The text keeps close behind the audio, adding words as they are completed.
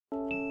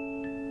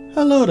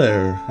Hello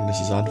there, and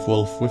this is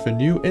Wolf with a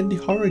new indie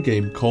horror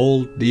game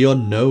called The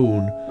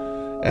Unknown.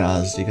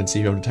 As you can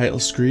see from the title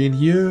screen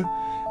here,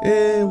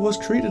 it was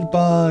created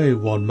by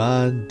one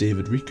man,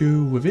 David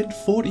Rico, within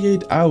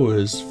 48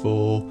 hours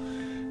for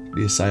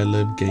the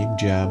Asylum Game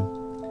Jam.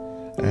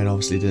 And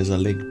obviously there's a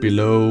link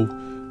below,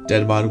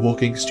 Dead Man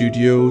Walking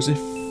Studios, if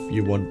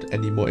you want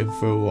any more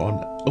info on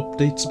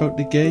updates about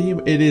the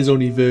game. It is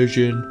only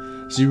version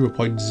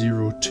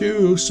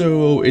 0.02,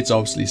 so it's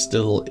obviously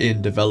still in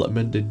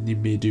development and you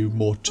may do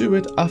more to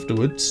it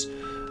afterwards,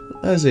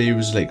 as it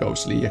was like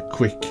obviously a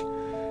quick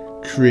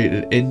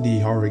created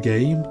indie horror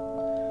game.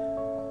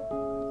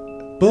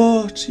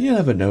 But you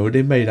never know,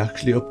 they might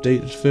actually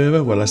update it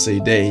further. Well, I say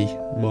they,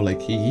 more like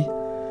he,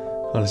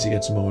 unless he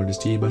gets more in his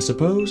team, I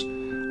suppose.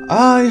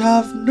 I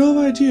have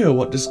no idea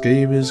what this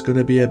game is going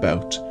to be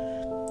about.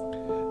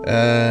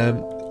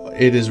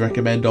 It is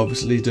recommended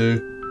obviously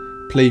to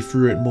play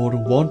through it more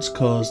than once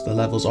because the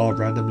levels are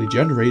randomly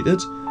generated.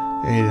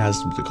 It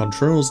has the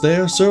controls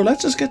there, so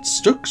let's just get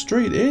stuck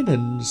straight in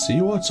and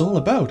see what it's all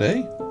about,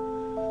 eh?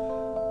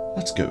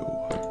 Let's go.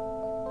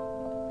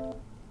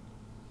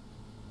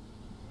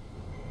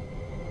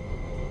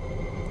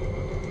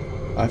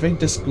 I think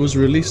this was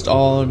released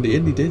on the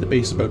indie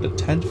database about the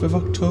 10th of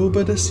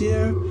October this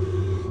year,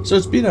 so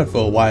it's been out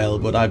for a while,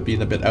 but I've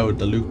been a bit out of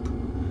the loop.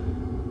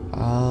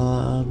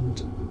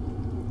 And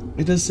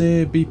it does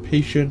say be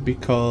patient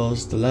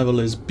because the level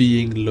is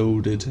being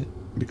loaded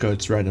because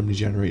it's randomly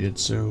generated,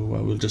 so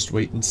I will just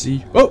wait and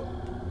see. Oh!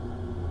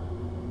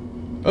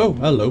 Oh,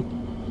 hello.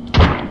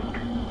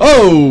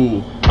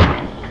 Oh!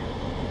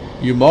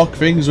 You mark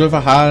things with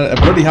a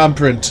bloody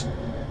handprint.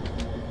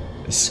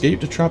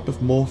 Escape the trap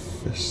of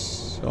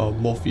Morpheus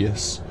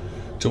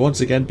to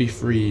once again be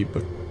free,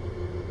 but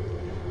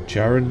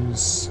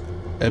Charon's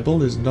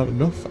Ebel is not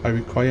enough. I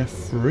require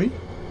 3?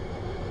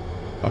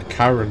 Or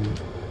Karen.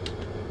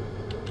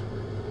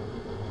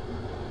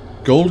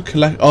 Gold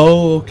collect.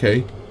 Oh,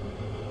 okay.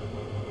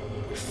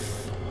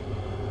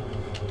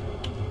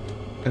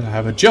 And I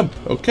have a jump.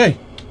 Okay.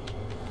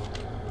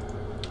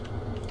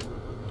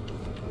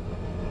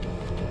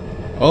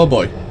 Oh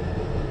boy.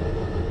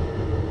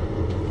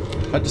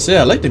 I have to say,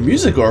 I like the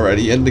music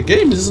already, and the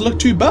game doesn't look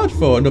too bad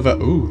for another.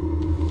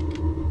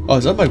 Ooh. Oh,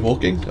 is that my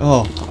walking?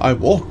 Oh, I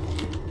walk.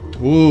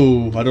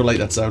 Ooh, I don't like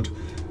that sound.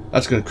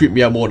 That's gonna creep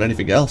me out more than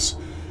anything else.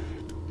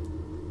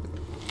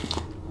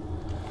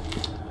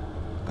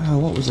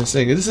 What was I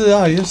saying? This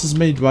is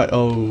made by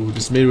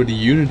this is made with the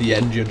Unity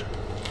engine.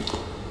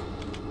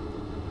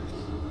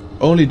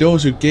 Only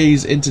those who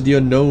gaze into the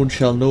unknown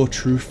shall know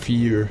true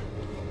fear.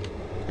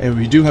 And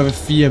we do have a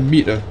fear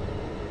meter.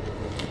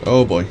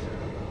 Oh boy.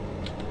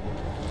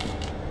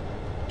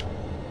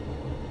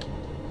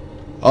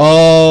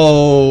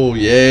 Oh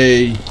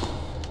yay.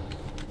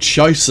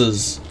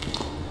 Choices.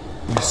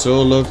 We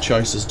so love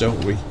choices,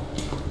 don't we?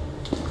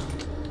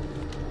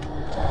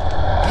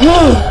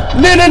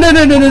 No, no, no,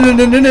 no, no, no,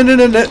 no, no, no, no, no,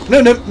 no,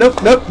 no, no, no,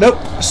 no, no,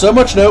 so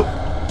much no.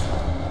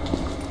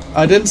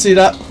 I didn't see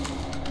that.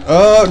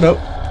 Oh, no.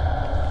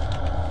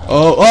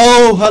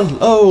 Oh,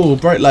 hello,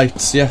 bright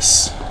lights,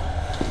 yes.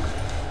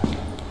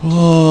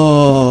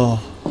 Oh.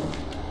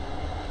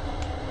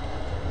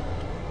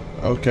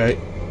 Okay.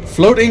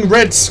 Floating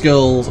red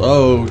skulls.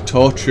 Oh,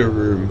 torture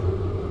room.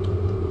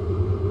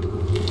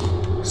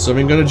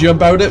 Something gonna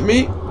jump out at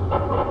me?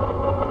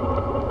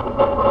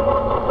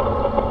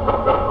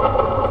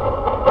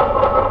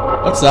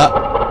 What's that?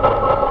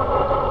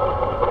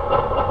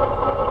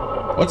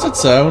 What's that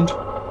sound?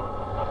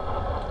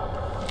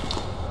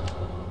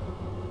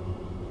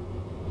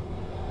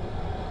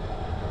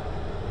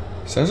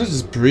 Sounds like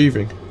it's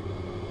breathing.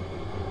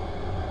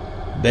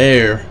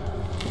 There.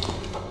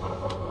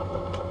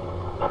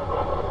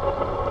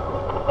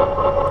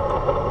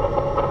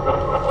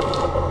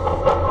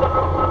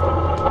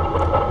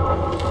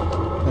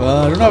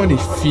 I don't have any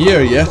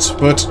fear yet,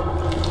 but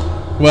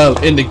well,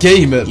 in the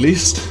game at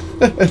least.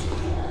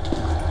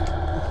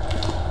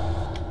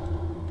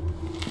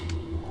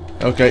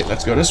 Okay,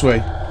 let's go this way.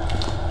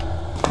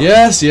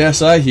 Yes,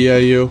 yes, I hear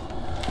you.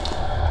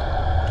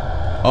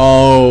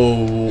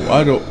 Oh,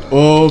 I don't...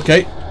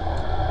 Okay.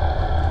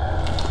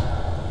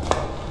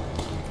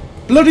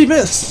 Bloody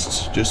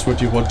mist! Just what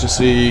you want to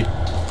see.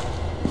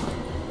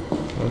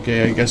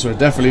 Okay, I guess we're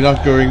definitely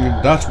not going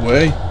that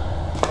way.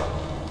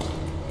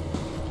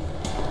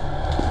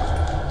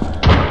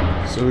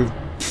 So we've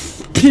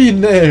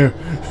been there.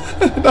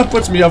 That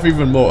puts me off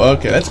even more.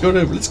 Okay, let's go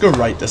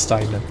right this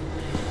time then.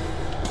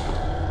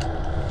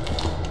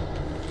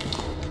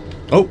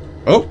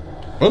 Oh,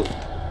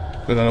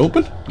 did that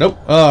open? Nope.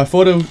 Oh, I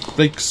thought it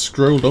like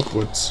scrolled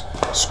upwards.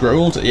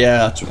 Scrolled? Yeah,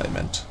 that's what I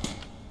meant.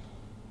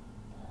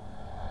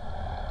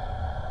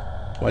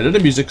 Why did the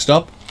music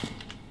stop?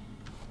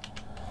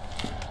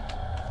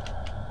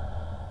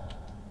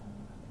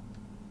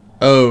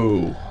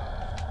 Oh.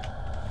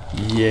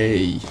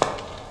 Yay.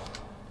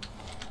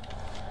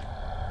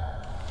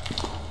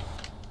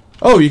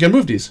 Oh, you can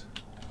move these.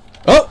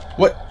 Oh,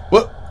 what?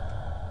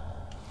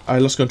 I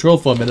lost control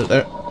for a minute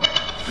there.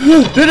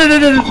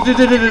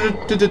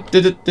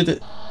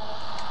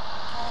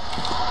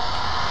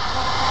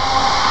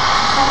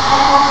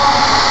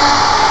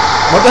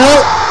 What the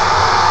hell?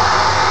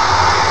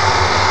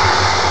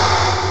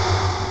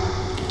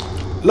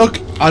 Look,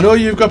 I know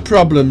you've got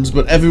problems,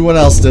 but everyone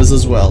else does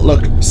as well.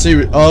 Look,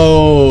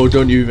 oh,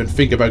 don't you even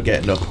think about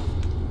getting up.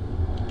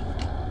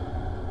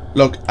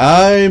 Look,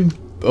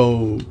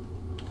 oh,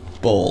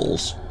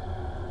 balls.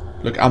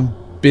 Look, I'm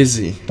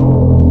busy.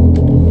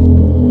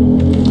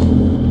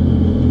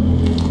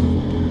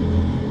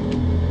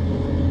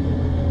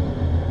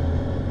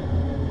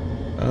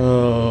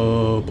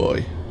 Oh,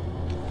 boy.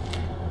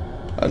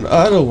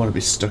 I don't want to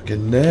be stuck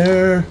in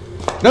there.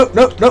 Nope,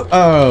 nope, nope.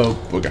 Oh,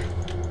 bugger.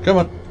 Come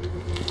on.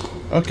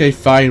 Okay,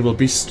 fine. We'll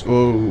be.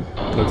 Oh.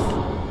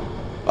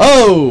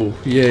 Oh,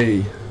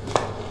 yay.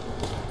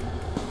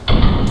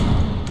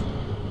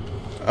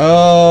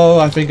 Oh,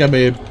 I think I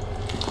may have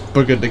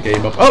buggered the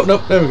game up. Oh, no.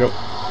 There we go.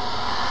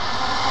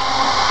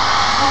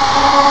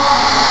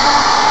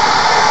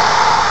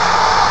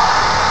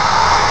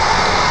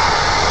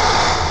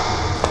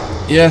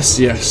 Yes,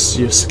 yes.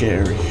 You're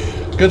scary.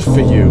 Good for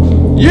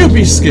you. You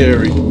be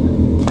scary.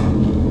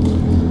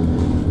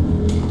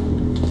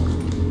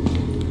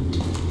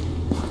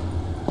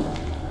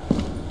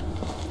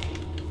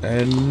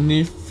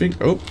 Anything?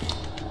 Oh.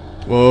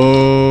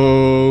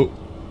 Whoa.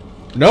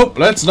 Nope,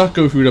 let's not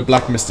go through the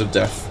black mist of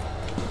death.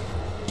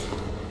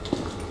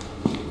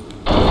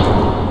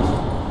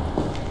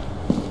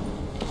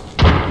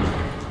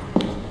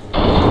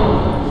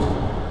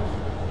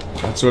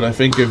 That's what I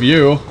think of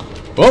you.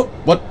 Oh,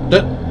 what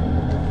the?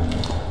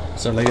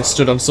 Sound like I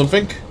stood on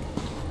something.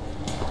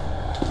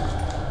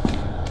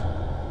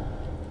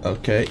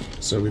 Okay,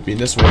 so we've been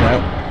this way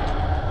now.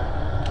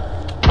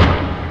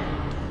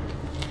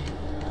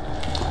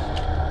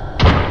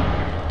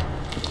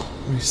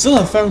 We still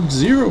have found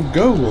 0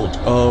 gold.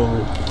 Oh.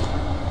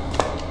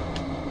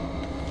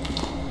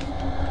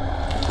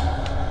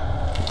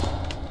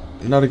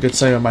 Not a good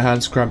sign when my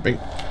hand's cramping.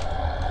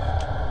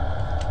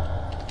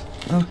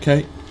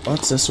 Okay,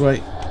 what's this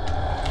way?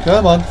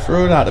 Come on,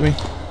 throw it at me.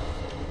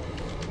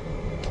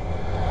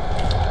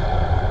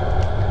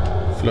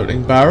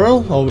 Floating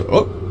barrel?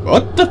 Oh,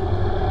 what the?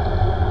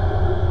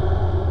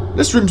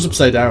 This room's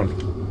upside down.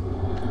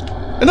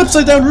 An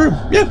upside down room.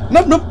 Yeah,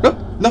 nope, nope, nope.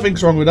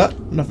 Nothing's wrong with that.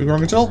 Nothing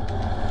wrong at all.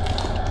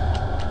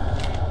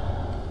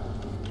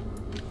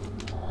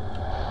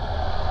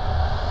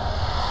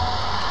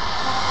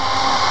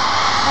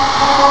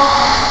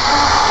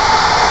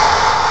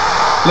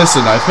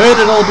 Listen, I've heard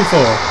it all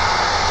before.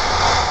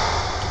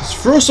 Just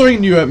throw something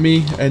new at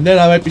me, and then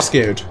I might be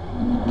scared.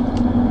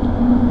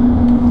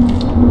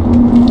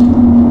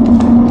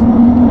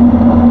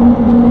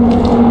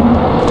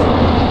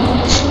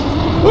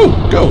 Ooh,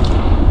 gold.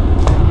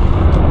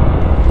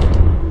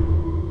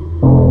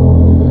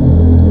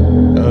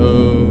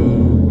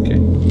 Okay.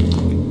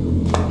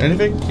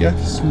 Anything?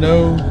 Yes,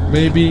 no,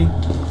 maybe.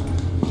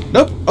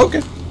 Nope,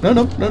 okay. No,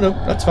 no, no, no,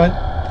 that's fine.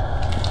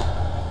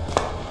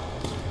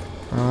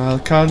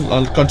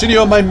 I'll continue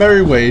on my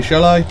merry way,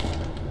 shall I?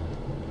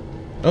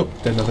 Oh,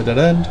 another dead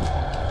end.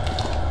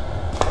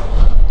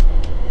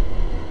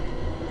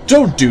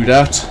 Don't do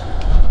that!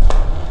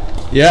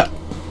 Yeah,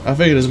 I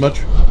figured as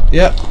much.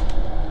 Yeah.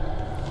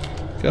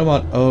 Come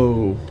on.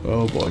 Oh,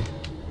 oh boy.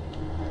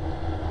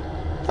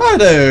 Hi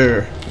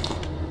there!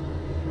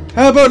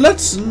 How about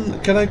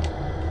can I...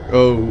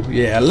 Oh,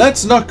 yeah,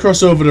 let's not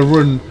cross over the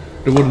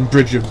wooden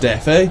bridge of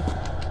death, eh?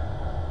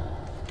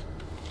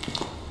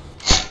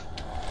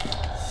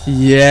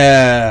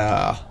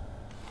 Yeah,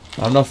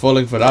 I'm not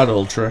falling for that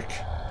old trick.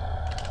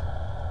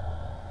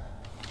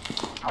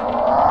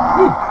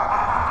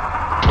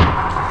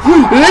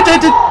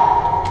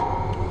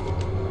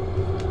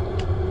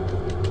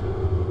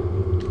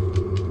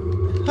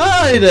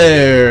 Hi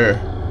there!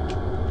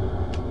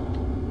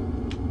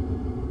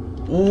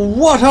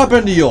 What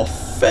happened to your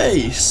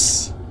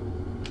face?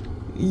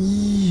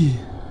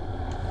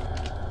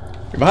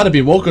 If I had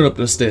been walking up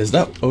the stairs,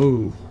 that...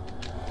 Oh.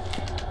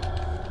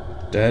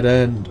 Dead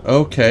end.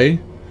 Okay.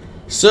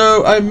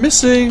 So, I'm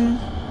missing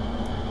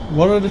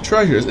one of the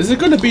treasures. Is it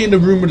going to be in the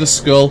room with the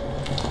skull?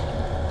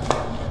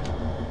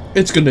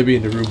 It's going to be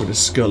in the room with the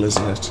skull,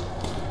 isn't it?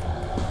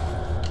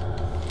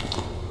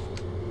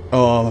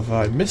 Oh, have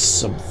I missed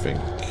something?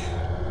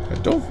 I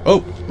don't...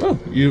 Oh, well,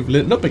 you've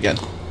lit up again.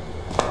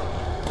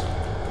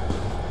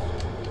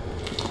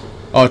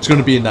 Oh, it's going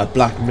to be in that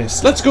black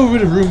mist. Let's go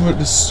with the room with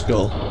the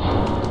skull.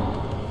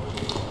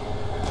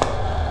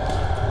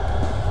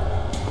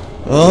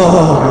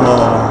 Oh,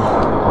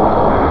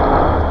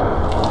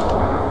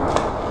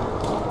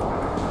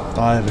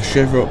 I have a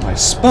shiver up my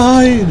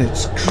spine.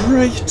 It's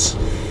great.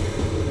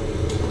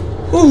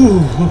 Ooh.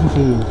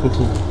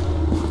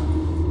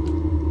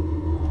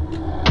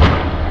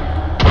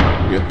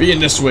 We're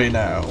being this way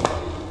now.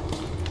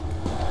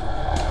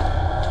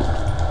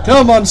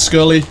 Come on,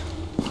 Scully.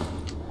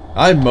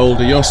 I'm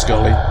Moldy, you're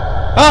Scully.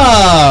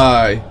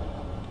 Hi!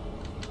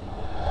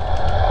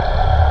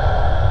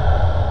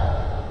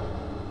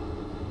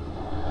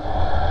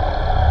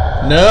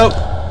 Nope.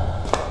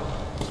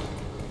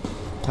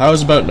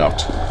 How's about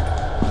not?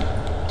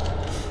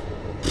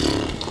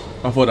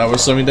 I thought that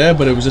was something there,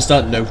 but it was just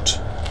that note.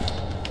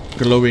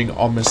 Glowing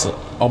ominously.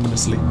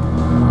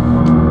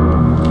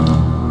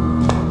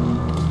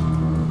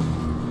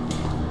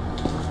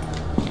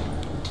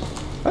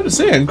 I have to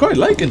say, I'm quite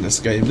liking this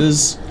game.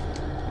 There's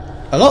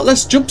a lot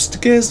less jump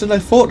scares than I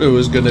thought there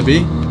was going to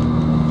be.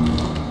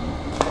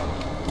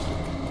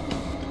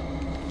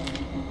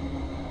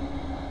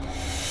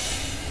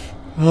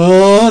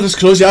 Oh, just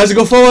close your eyes and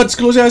go forwards.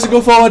 Close your eyes and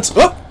go forwards.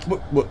 Oh,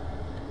 what?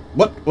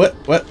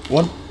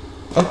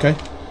 Okay.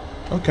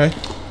 Okay.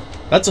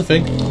 That's a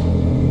thing.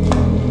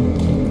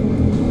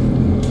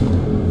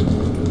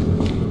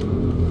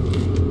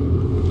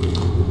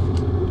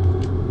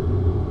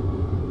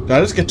 Did I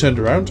just get turned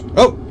around?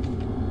 Oh!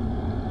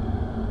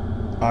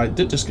 I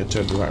did just get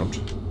turned around.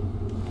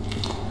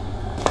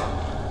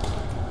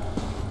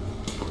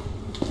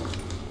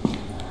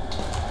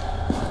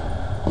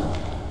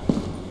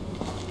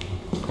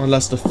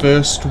 Unless the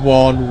first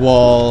one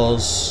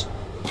was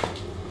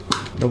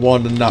the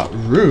one in that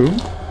room.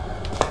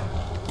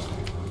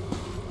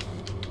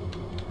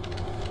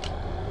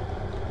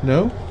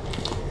 No?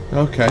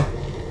 Okay.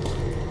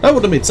 That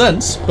would have made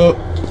sense, but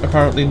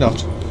apparently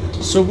not.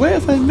 So where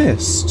have I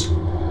missed?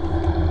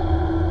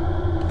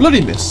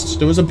 Bloody mist.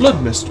 There was a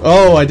blood mist.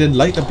 Oh, I didn't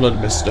like the blood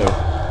mist though.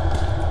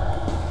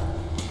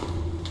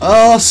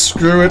 Oh,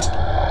 screw it.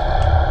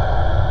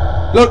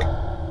 Look.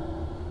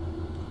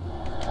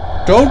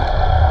 Don't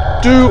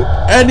do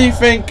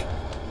anything.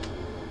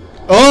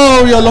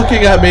 Oh, you're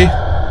looking at me.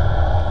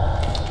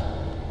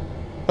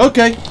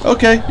 Okay,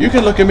 okay, you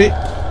can look at me.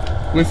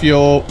 With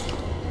your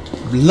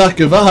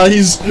lack of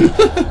eyes.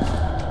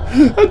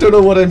 I don't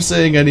know what I'm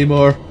saying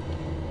anymore.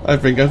 I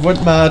think I've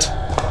went mad.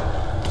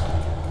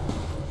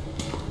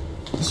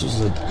 This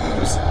was a...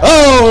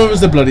 Oh, it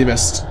was the bloody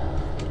mist.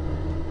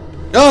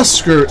 Oh,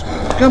 screw it.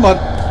 Come on.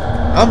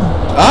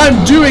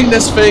 I'm doing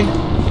this thing.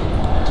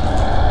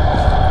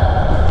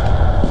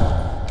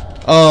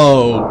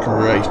 Oh,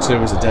 great. It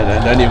was a dead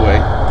end anyway.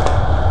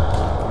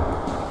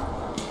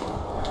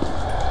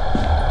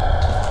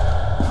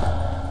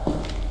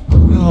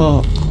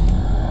 Oh.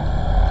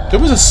 There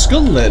was a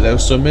skull there though,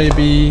 so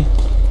maybe...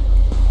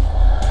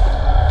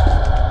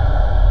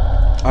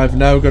 I've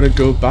now got to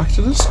go back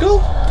to the skull?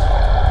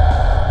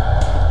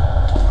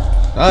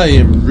 I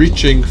am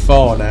reaching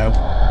far now.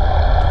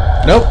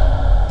 Nope.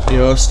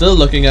 You're still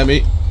looking at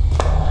me.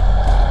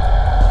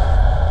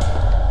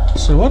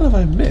 So what have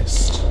I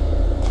missed?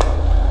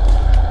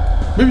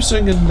 Maybe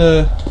something in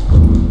the...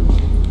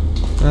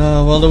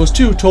 well, there was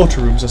 2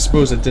 torture rooms. I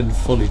suppose I didn't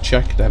fully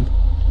check them.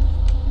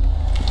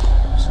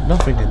 There's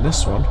nothing in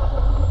this one.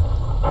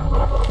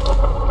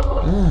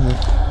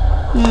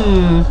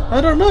 I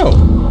don't know.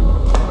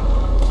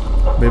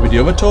 Maybe the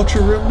other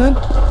torture room then?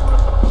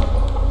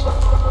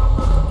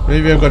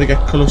 Maybe I've got to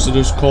get close to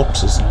those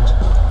corpses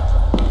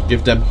and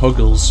give them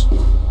huggles.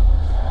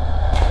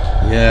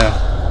 Yeah.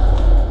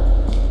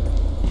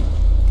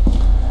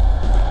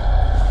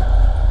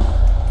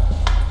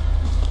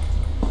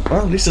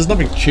 Well, at least there's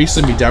nothing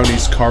chasing me down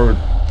these corridors.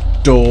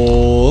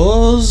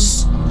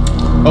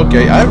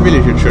 Okay, I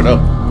really should shut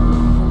up.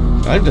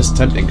 I'm just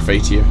tempting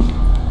fate here.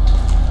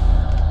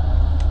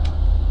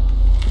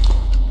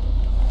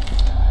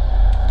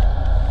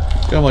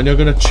 Come on, you're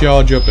gonna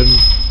charge up and...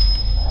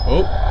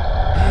 Oh!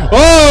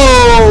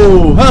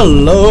 Oh!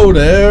 Hello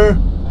there!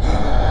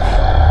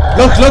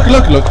 Look, look,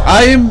 look, look!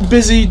 I am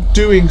busy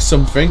doing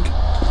something.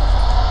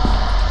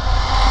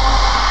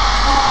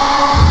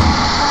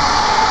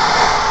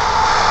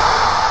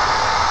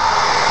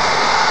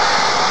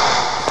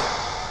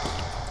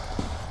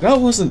 That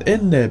wasn't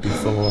in there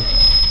before.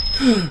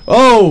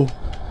 Oh!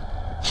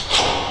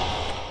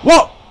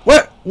 What?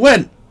 Where?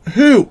 When?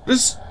 Who?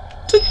 This...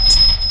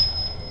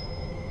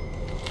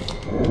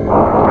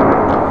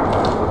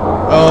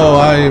 Oh,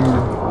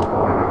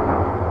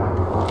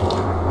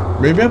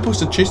 maybe I'm supposed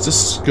to chase the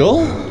skull?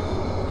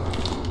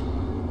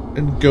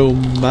 And go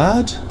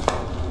mad?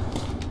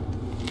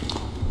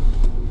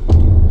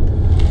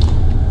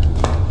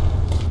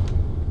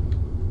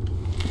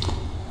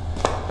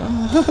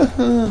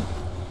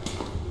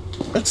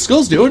 That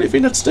skull's the only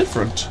thing that's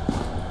different.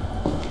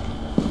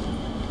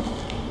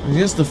 And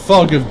here's the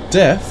fog of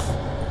death.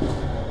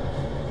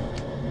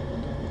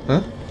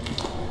 Huh?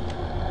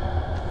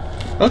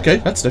 Okay,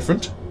 that's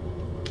different.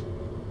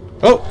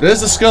 Oh, there's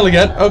the skull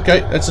again.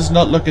 Okay, let's just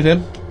not look at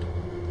him.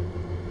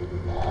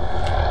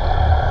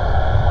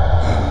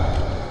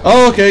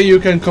 Oh, okay, you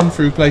can come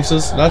through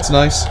places. That's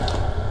nice.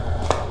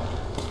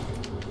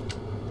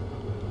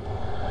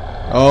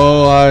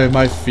 Oh,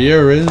 my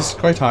fear is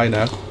quite high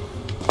now.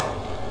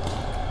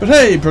 But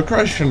hey,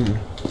 progression.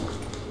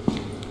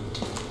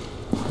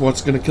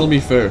 What's gonna kill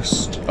me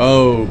first?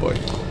 Oh boy.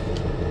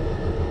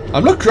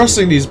 I'm not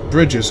crossing these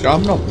bridges.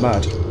 I'm not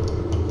mad.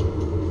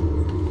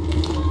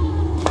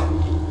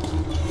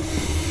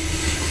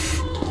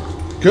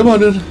 Come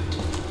on in.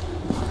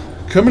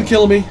 Come and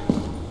kill me.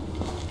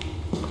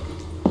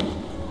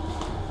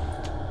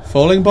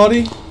 Falling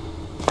body?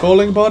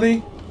 Falling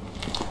body?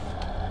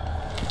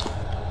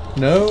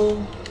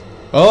 No.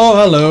 Oh,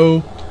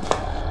 hello.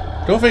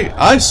 Don't think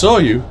I saw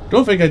you.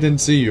 Don't think I didn't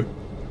see you.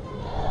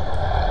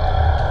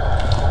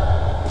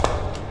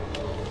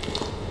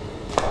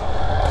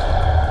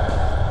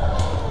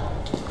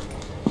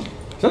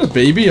 Is that a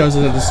baby? Or is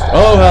it a...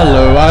 Oh,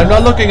 hello. I'm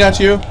not looking at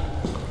you.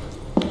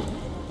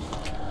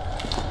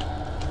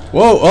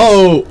 Whoa.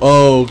 Oh.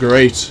 Oh,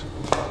 great.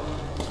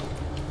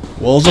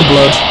 Walls of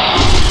blood.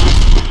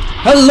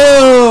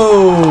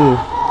 Hello.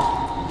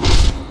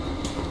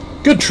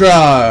 Good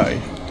try.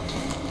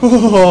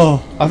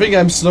 Oh, I think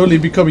I'm slowly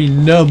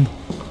becoming numb.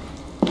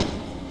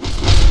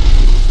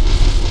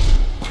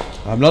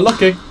 I'm not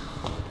looking.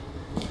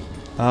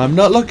 I'm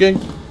not looking.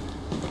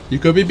 You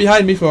could be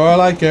behind me for all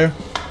I care.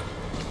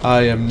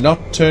 I am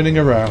not turning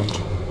around.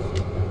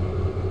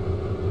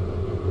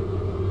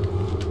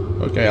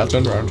 Okay, I'll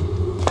turn around.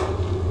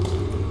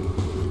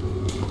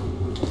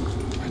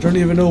 I don't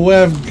even know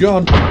where I've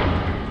gone.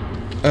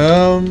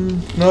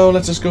 No,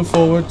 let's just go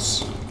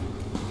forwards.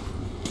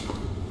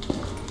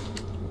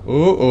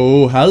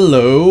 Oh,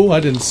 hello. I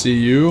didn't see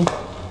you.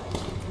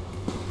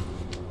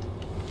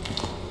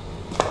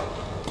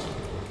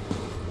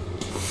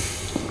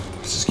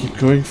 Let's just keep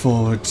going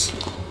forwards.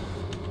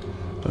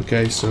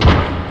 Okay, so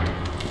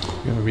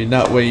gonna be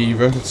that way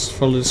either. Let's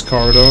follow this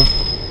corridor.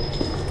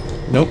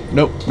 Nope,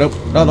 nope, nope,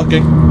 not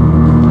looking.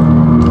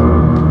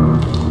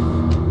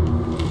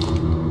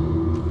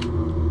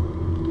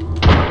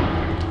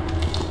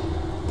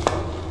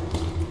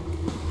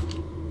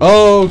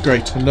 Oh,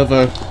 great,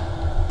 another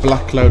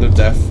black cloud of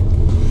death.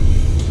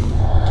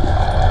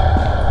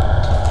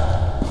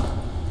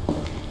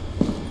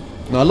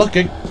 Not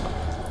looking.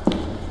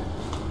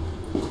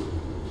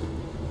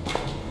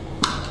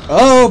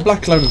 Oh,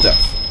 black cloud of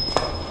death.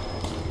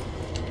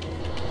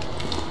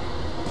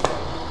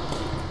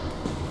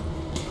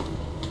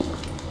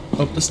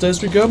 Up the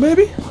stairs we go,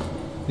 maybe?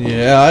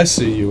 Yeah, I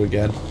see you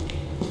again.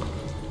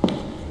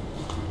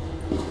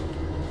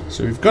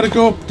 So we've got to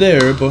go up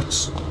there,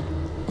 but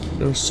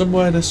there's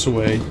somewhere this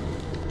way.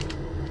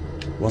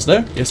 Was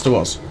there? Yes, there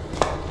was.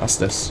 That's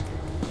this.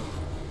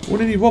 We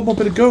only need one more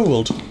bit of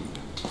gold.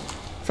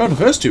 Found the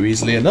first two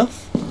easily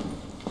enough.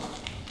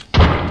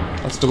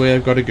 That's the way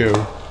I've got to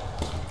go.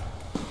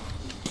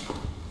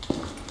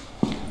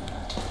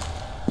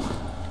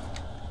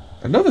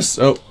 Another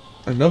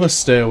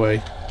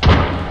stairway.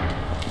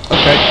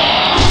 Okay.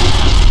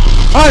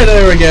 Hi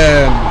there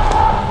again!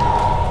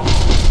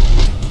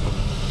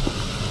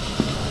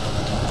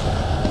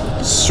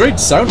 Straight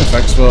sound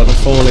effects for the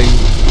falling.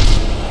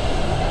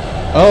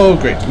 Oh,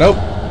 great. Nope.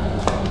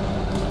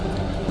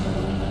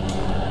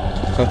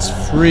 That's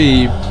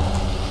 3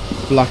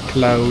 black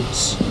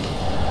clouds.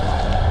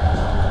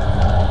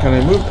 Can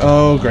I move?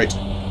 Oh, great.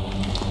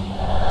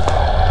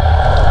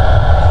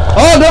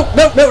 Oh, no,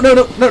 no, no, no,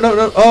 no, no, no,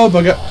 no. Oh,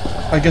 bugger.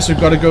 I guess we've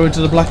got to go into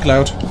the black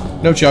cloud.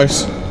 No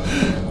choice.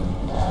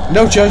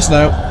 No choice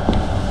now.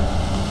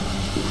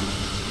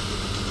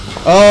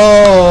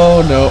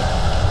 Oh, no.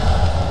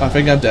 I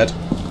think I'm dead.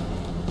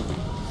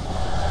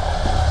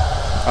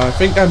 I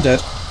think I'm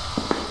dead.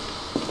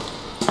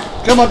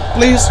 Come on,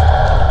 please.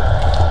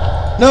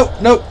 No,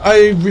 no,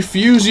 I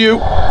refuse you.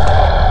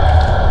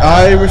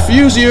 I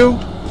refuse you.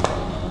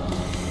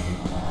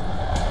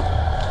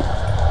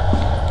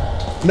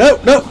 No,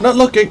 no, not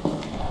looking.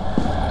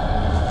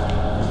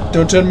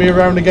 Don't turn me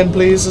around again,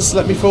 please. Just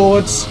let me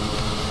forwards.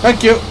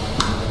 Thank you.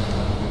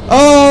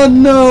 Oh,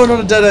 no, not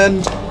a dead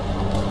end.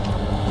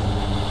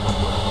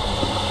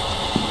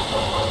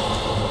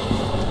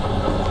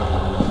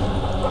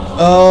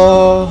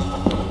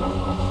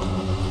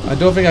 I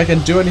don't think I can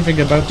do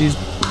anything about these.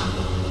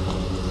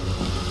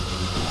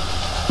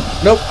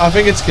 Nope, I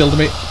think it's killed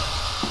me.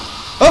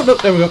 Oh, no,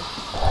 there we go.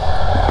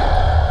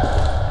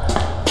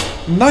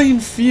 9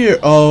 fear.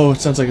 Oh,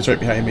 it sounds like it's right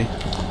behind me.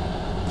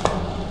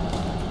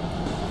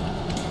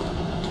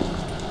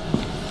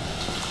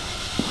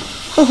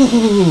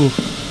 Oh,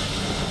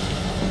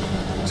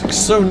 it's like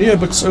so near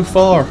but so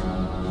far.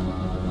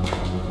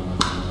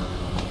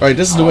 Right,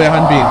 this is the way I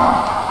hadn't been.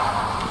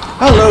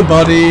 Hello,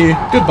 buddy.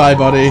 Goodbye,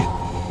 buddy.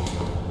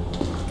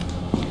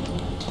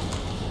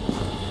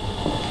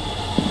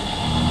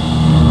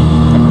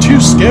 I'm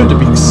too scared to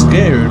be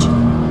scared.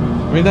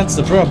 I mean, that's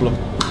the problem.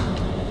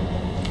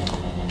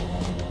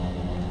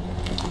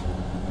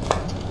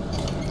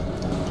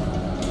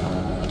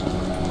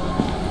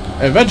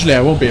 Eventually,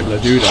 I won't be able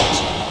to do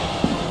that.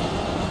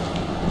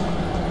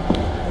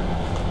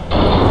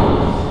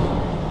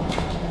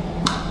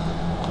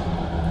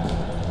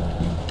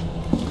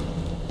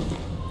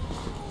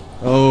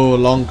 Oh,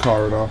 long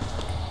corridor.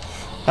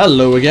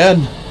 Hello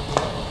again.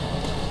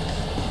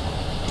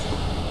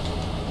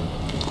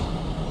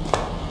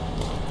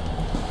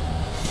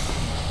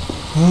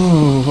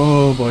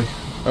 Oh boy.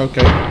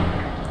 Okay.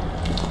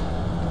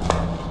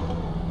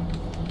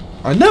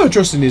 I never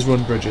trust in these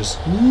run bridges.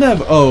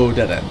 Never. Oh,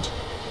 dead end.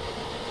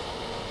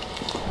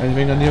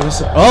 Anything on the other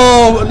side?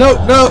 Oh, no,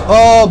 no.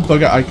 Oh,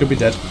 bugger. I could be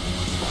dead.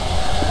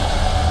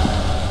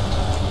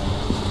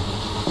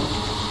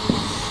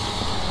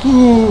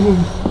 Ooh.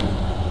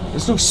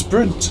 There's no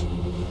sprint.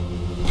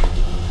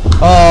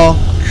 Oh,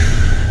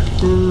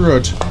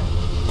 crud.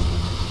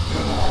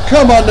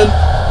 Come on then.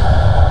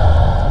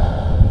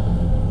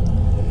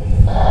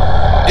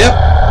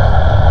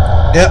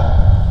 Yep.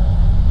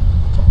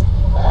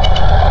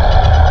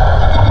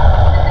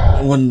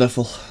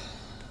 Wonderful.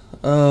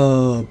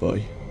 Oh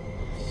boy.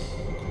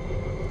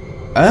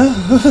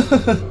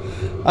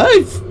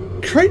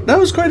 That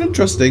was quite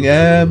interesting.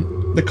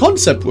 The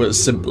concept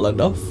was simple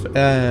enough.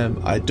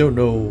 I don't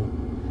know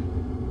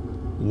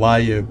why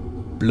a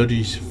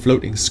bloody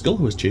floating skull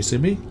was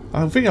chasing me.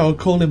 I think I would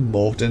call him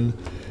Morton.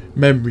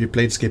 Memory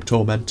Planescape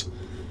Torment.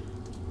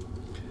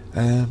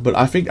 But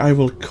I think I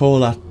will call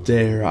that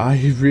there.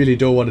 I really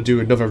don't want to do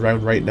another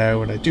round right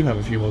now, and I do have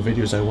a few more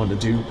videos I want to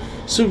do.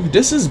 So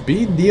this has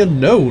been The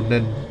Unknown,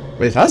 and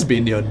it has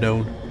been The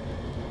Unknown.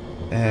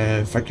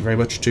 Thank you very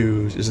much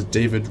to, is it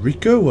David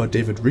Rico or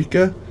David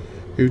Rico,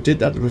 who did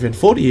that within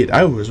 48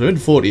 hours. Within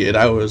 48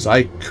 hours,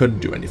 I couldn't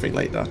do anything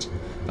like that.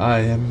 I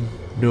am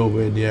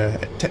nowhere near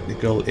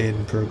technical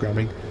in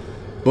programming,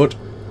 but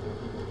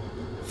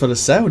for the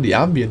sound, the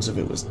ambience of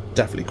it was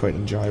definitely quite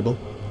enjoyable.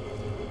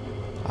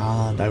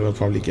 And I will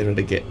probably give it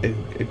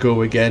a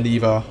go again,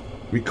 either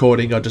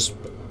recording or just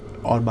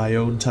on my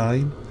own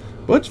time.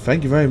 But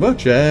thank you very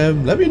much.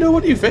 Let me know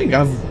what you think.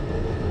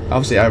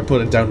 Obviously I will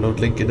put a download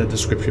link in the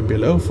description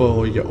below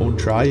for your own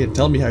try, and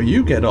tell me how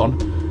you get on,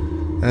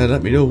 and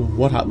let me know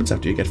what happens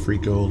after you get free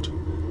gold.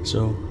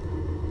 So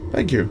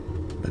thank you,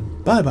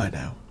 and bye bye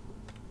now.